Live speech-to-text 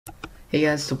Hey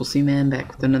guys, Double C Man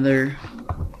back with another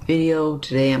video.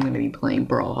 Today I'm going to be playing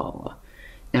Brawlhalla.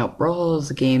 Now, Brawlhalla is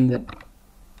a game that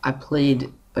I played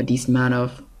a decent amount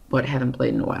of, but haven't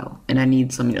played in a while, and I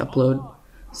need something to upload,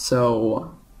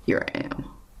 so here I am.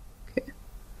 Okay.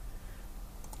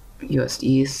 US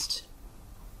East.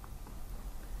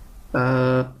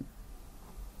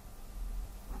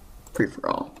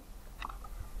 Free-for-all.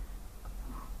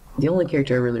 The only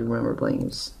character I really remember playing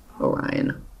was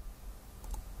Orion.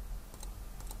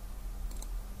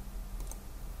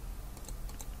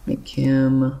 Make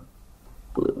him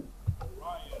blue.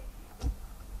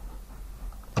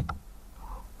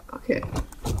 Okay.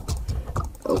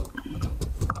 Oh.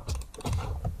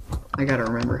 I gotta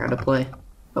remember how to play.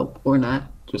 Oh, or not.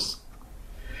 Just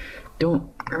don't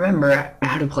remember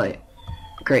how to play.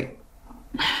 Great.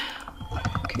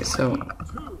 Okay, so.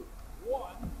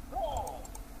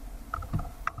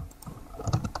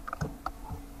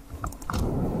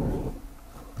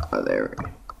 Oh, there we go.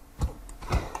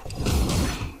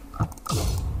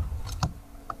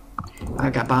 I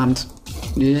got bombed.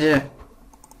 Yeah.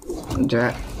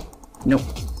 Nope.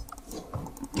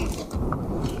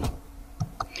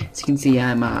 As you can see,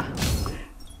 I'm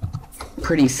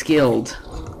pretty skilled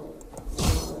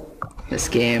this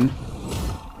game.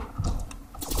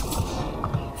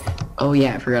 Oh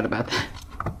yeah, I forgot about that.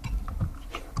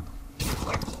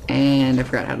 And I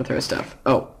forgot how to throw stuff.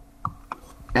 Oh.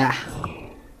 Ah.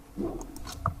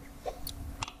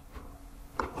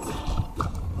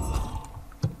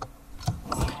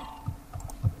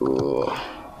 Ooh.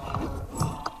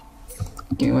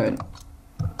 Give me a minute.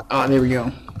 Oh, there we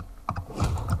go.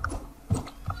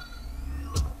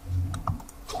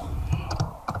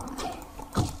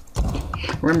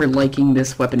 Remember liking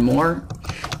this weapon more?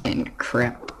 And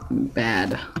crap,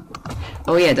 bad.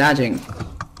 Oh yeah, dodging.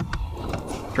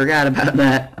 Forgot about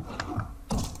that.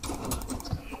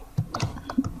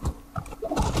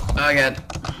 Oh my god.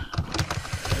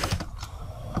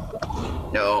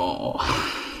 No.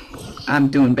 I'm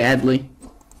doing badly.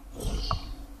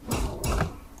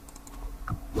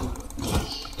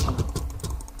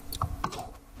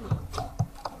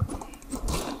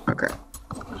 Okay.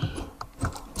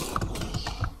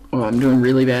 Oh, I'm doing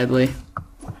really badly.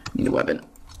 Need a weapon.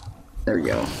 There we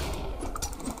go.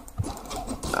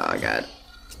 Oh god.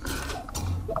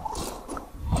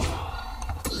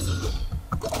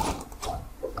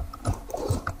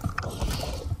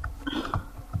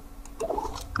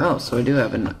 Oh, so I do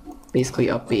have an basically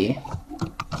up B.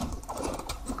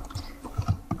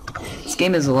 This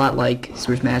game is a lot like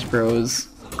Super Smash Bros.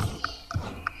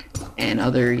 And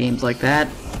other games like that.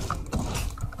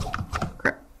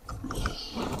 Crap.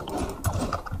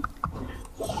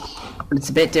 But it's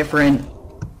a bit different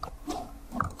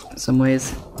in some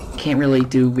ways. Can't really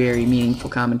do very meaningful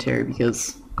commentary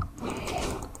because I'm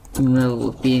in the middle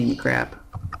of beating the crap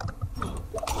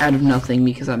out of nothing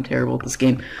because I'm terrible at this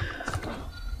game.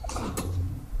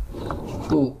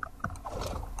 Ooh.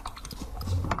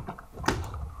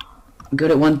 I'm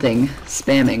good at one thing,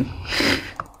 spamming.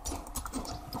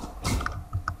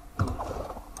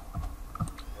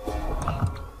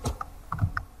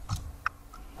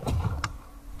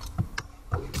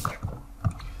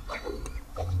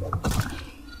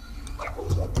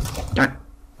 Darn.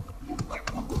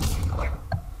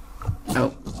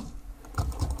 Oh.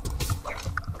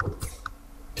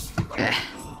 Eh.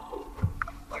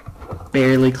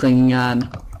 Barely clinging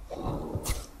on.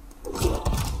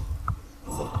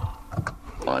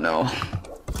 Oh no.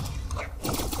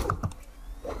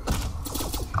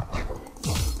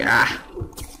 Ah.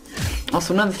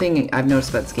 Also, another thing I've noticed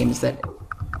about this game is that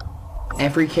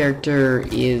every character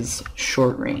is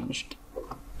short-ranged.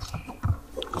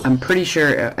 I'm pretty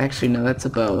sure, actually no, that's a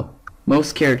bow.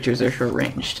 Most characters are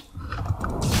short-ranged.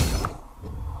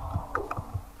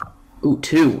 Ooh,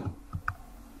 2.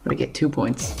 But I get 2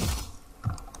 points.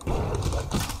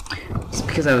 It's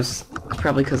because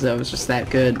probably because I was just that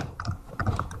good.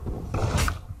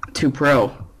 2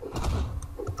 pro.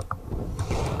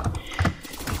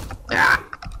 Ah!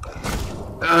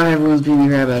 Oh, everyone's beating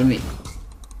the crap out of me.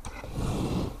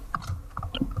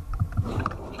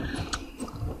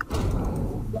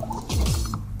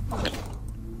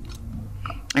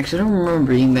 Actually, I don't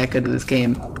remember being that good at this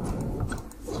game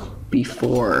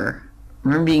before. I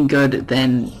remember being good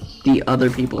than the other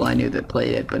people I knew that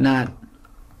played it, but not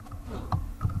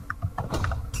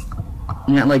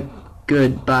like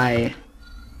good by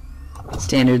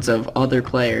standards of other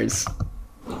players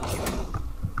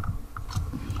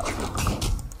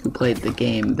who played the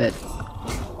game that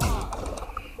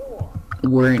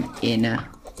weren't in a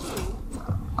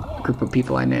group of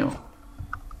people I knew.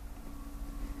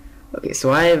 Okay,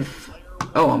 so I have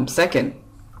Oh, I'm second.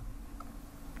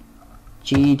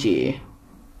 GG.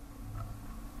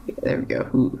 Yeah, there we go.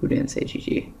 Who didn't say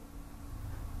GG?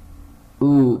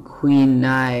 Ooh, Queen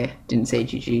Nai didn't say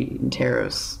GG in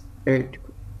Taros.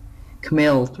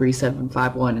 Camille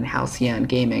 3751 and Halcyon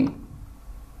Gaming.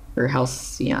 Or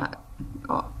Halcyon.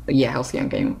 Oh, yeah, Halcyon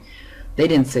Gaming. They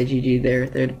didn't say GG.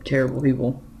 They're terrible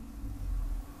people.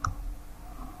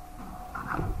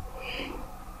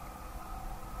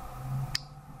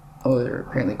 Oh, there are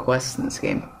apparently quests in this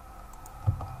game.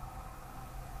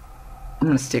 I'm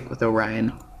gonna stick with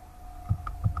Orion.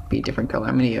 Be a different color.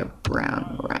 I'm gonna get a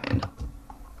brown Orion.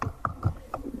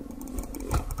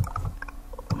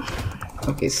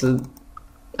 Okay, so...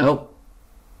 Oh.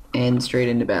 And straight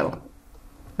into battle.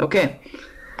 Okay.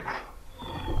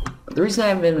 The reason I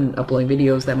haven't been uploading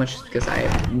videos that much is because I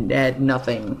had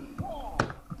nothing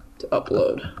to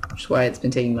upload. Which is why it's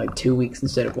been taking like 2 weeks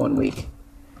instead of 1 week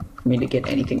for me to get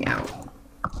anything out.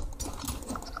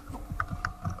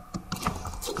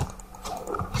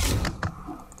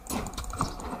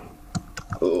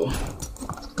 Ooh.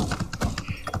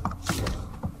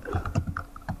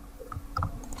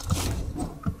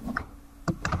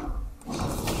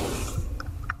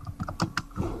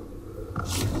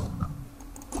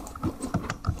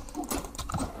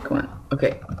 Come on.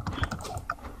 Okay.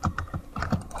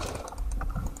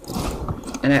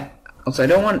 And also I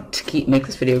don't want to make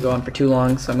this video go on for too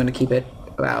long, so I'm going to keep it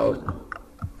about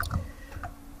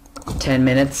 10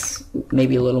 minutes,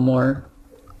 maybe a little more.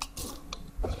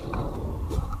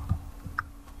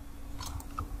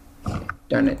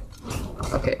 Darn it.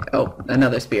 Okay, oh,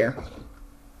 another spear.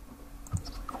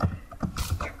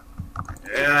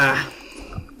 Ugh.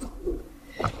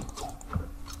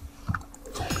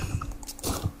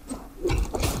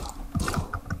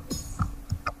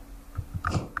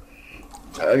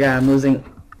 Oh god, I'm losing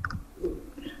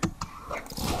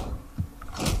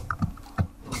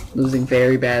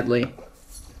very badly.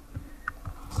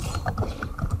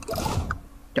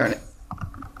 Darn it.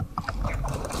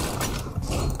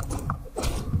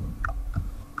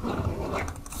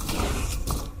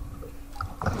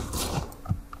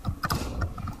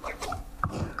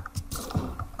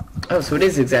 Oh, so it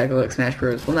is exactly like Smash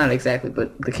Bros. Well, not exactly,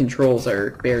 but the controls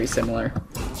are very similar.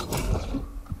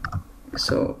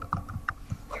 So,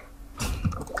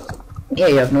 yeah,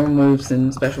 you have normal moves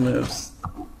and special moves.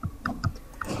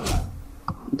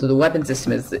 So the weapon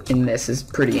system in this is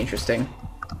pretty interesting.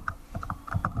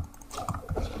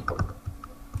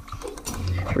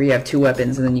 Where you have 2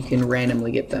 weapons and then you can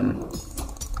randomly get them.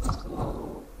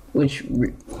 Which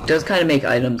does kind of make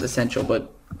items essential,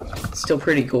 but still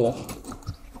pretty cool.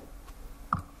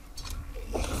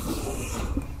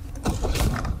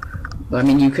 I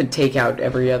mean, you could take out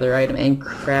every other item, and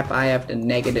crap, I have a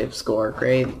negative score,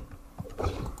 great.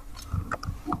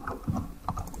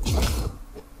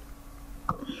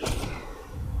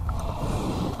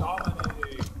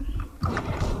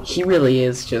 He really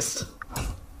is just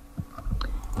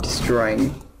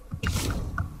destroying.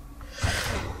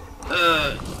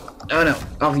 Oh no,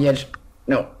 off the edge.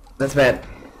 No, that's bad.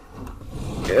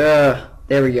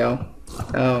 There we go.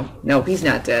 Oh, no, he's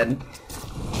not dead.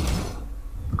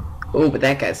 Oh, but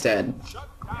that guy's dead.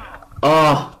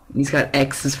 Oh, he's got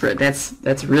X's for it.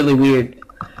 That's really weird.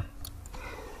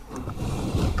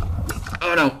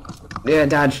 Oh no. Yeah,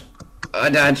 dodge.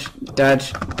 Dodge,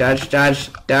 dodge, dodge, dodge,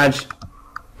 dodge.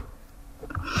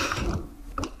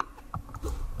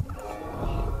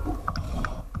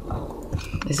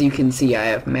 As you can see, I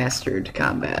have mastered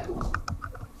combat.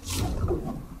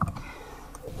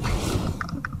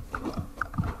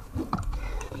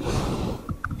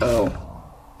 Oh.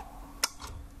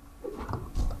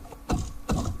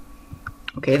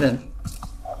 Okay then.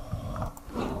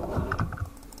 I'm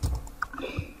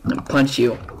gonna punch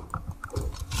you.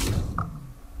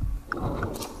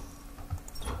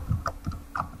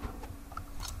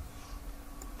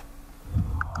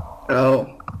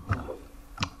 Oh.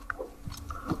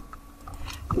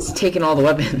 It's taking all the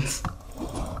weapons.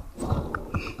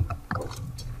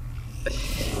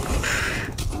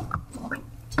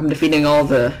 I'm defeating all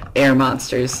the air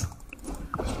monsters.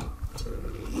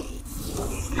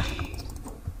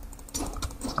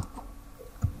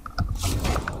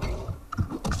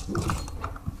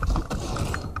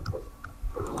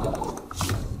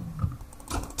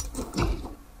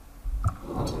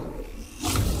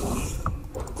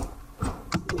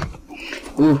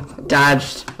 Ooh,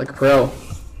 dodged like a pro.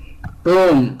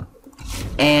 Boom!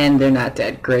 And they're not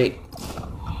dead. Great.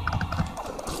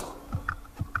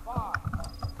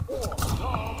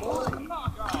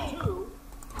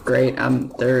 Great, I'm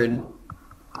third.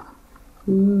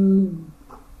 Ooh.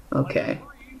 Okay.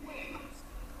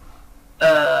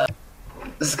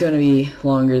 This is gonna be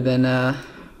longer than,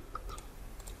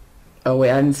 Oh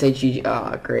wait, I didn't say GG.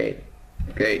 Ah, great.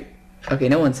 Great. Okay,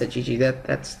 no one said GG.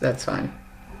 That's fine.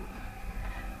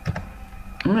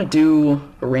 I'm gonna do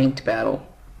a ranked battle.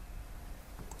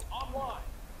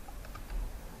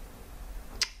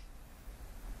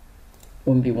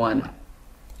 1v1.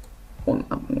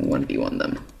 1v1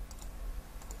 them.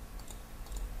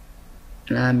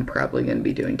 And I'm probably gonna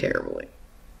be doing terribly.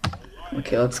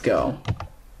 Okay, let's go.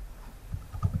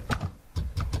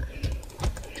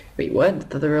 Wait, what? I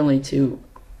thought there were only 2.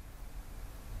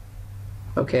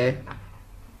 Okay.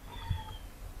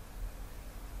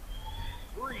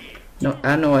 No, I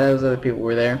don't know why those other people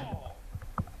were there.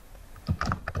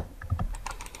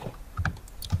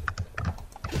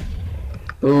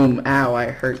 Boom. Ow, I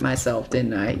hurt myself,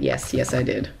 didn't I? Yes, yes I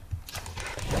did.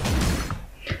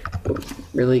 But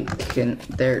really,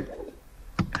 they're...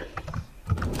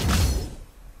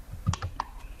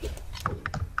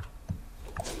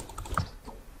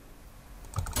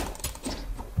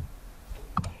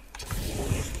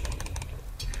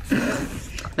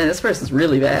 Man, this person's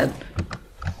really bad.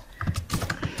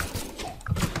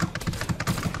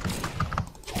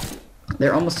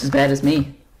 They're almost as bad as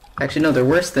me. Actually, no, they're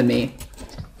worse than me.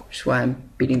 Which is why I'm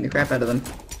beating the crap out of them.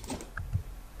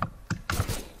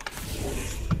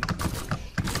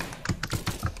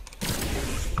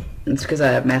 It's because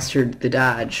I have mastered the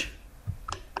dodge.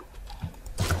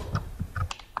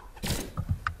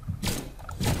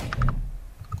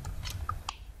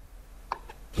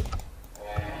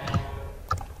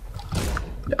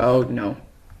 Oh, no.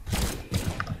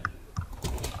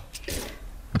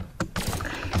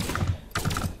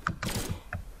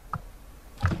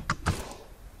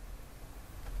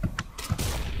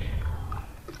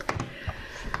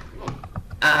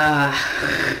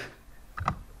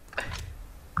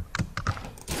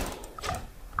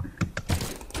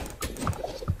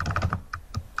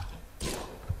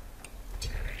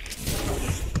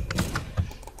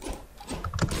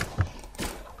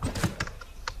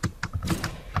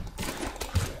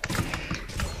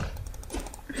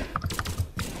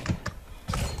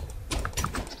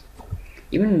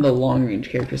 Even the long-range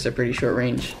characters are pretty short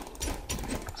range.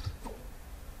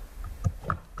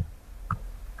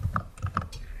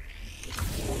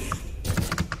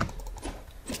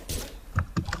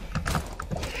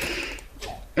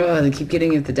 Oh, they keep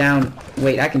getting it to down.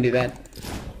 Wait, I can do that.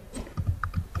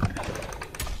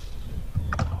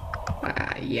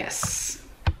 Ah, yes.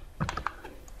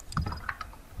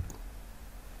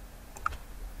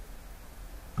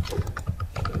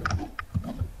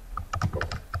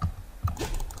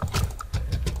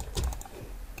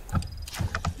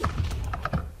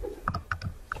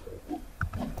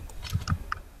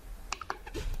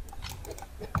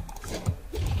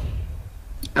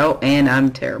 Oh, and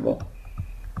I'm terrible.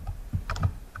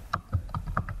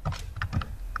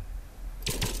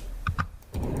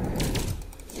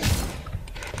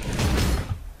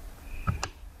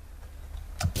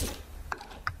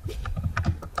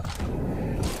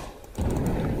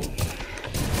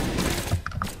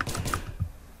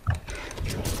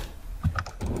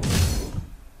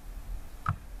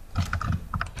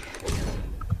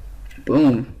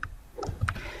 Boom.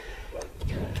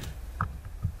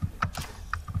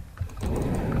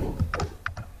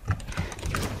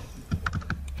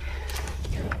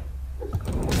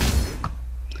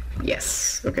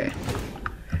 Yes, okay.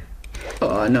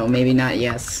 Oh, no, maybe not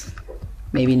yes.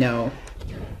 Maybe no.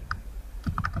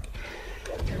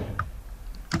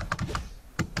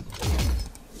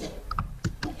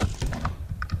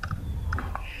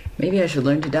 Maybe I should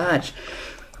learn to dodge.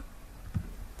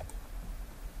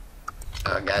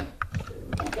 Oh, God.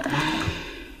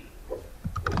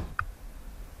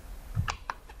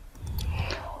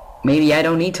 Maybe I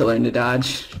don't need to learn to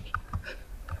dodge.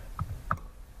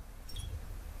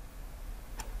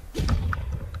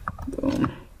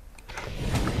 Boom.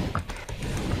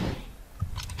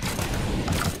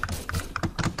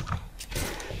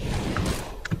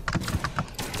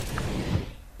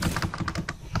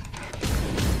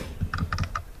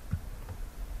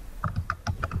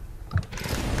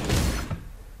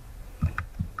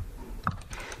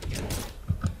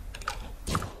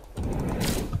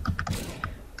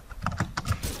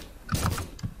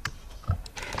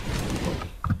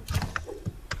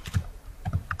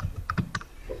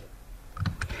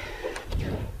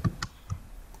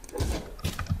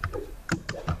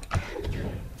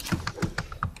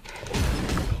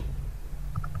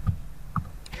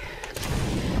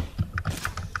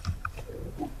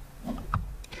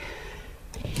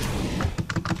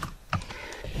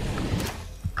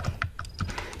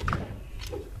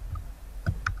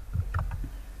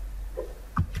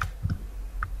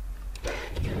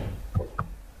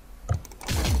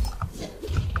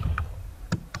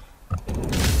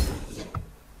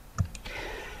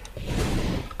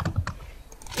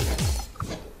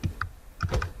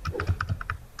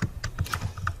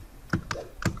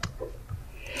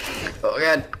 Oh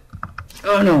god.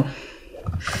 Oh no.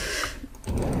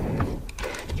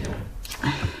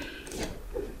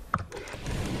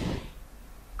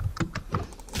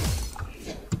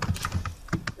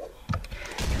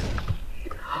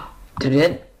 Did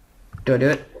it? Do I do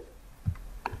it?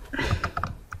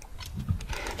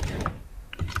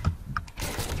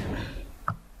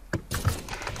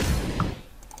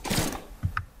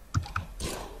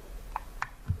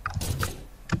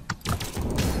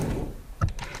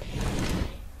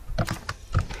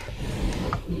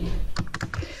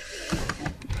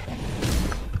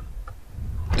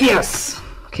 Yes!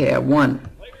 Okay, I won.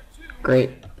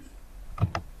 Great.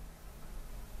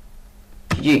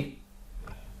 GG.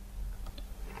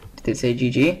 Did they say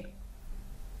GG?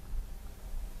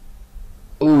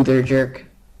 Ooh, they're a jerk.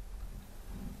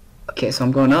 Okay, so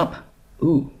I'm going up.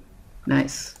 Ooh,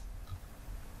 nice.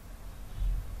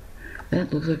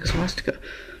 That looks like a swastika.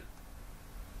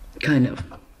 Kind of.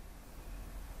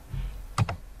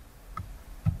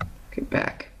 Okay,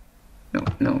 back.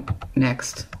 No,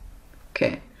 next.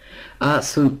 Okay.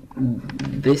 So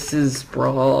this is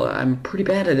Brawl. I'm pretty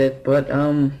bad at it, but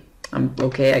I'm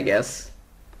okay, I guess.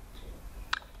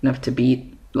 Enough to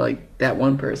beat like that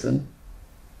one person.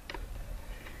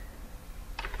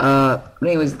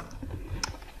 Anyways,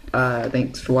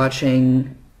 thanks for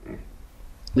watching.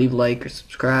 Leave a like or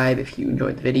subscribe if you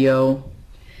enjoyed the video,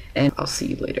 and I'll see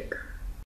you later.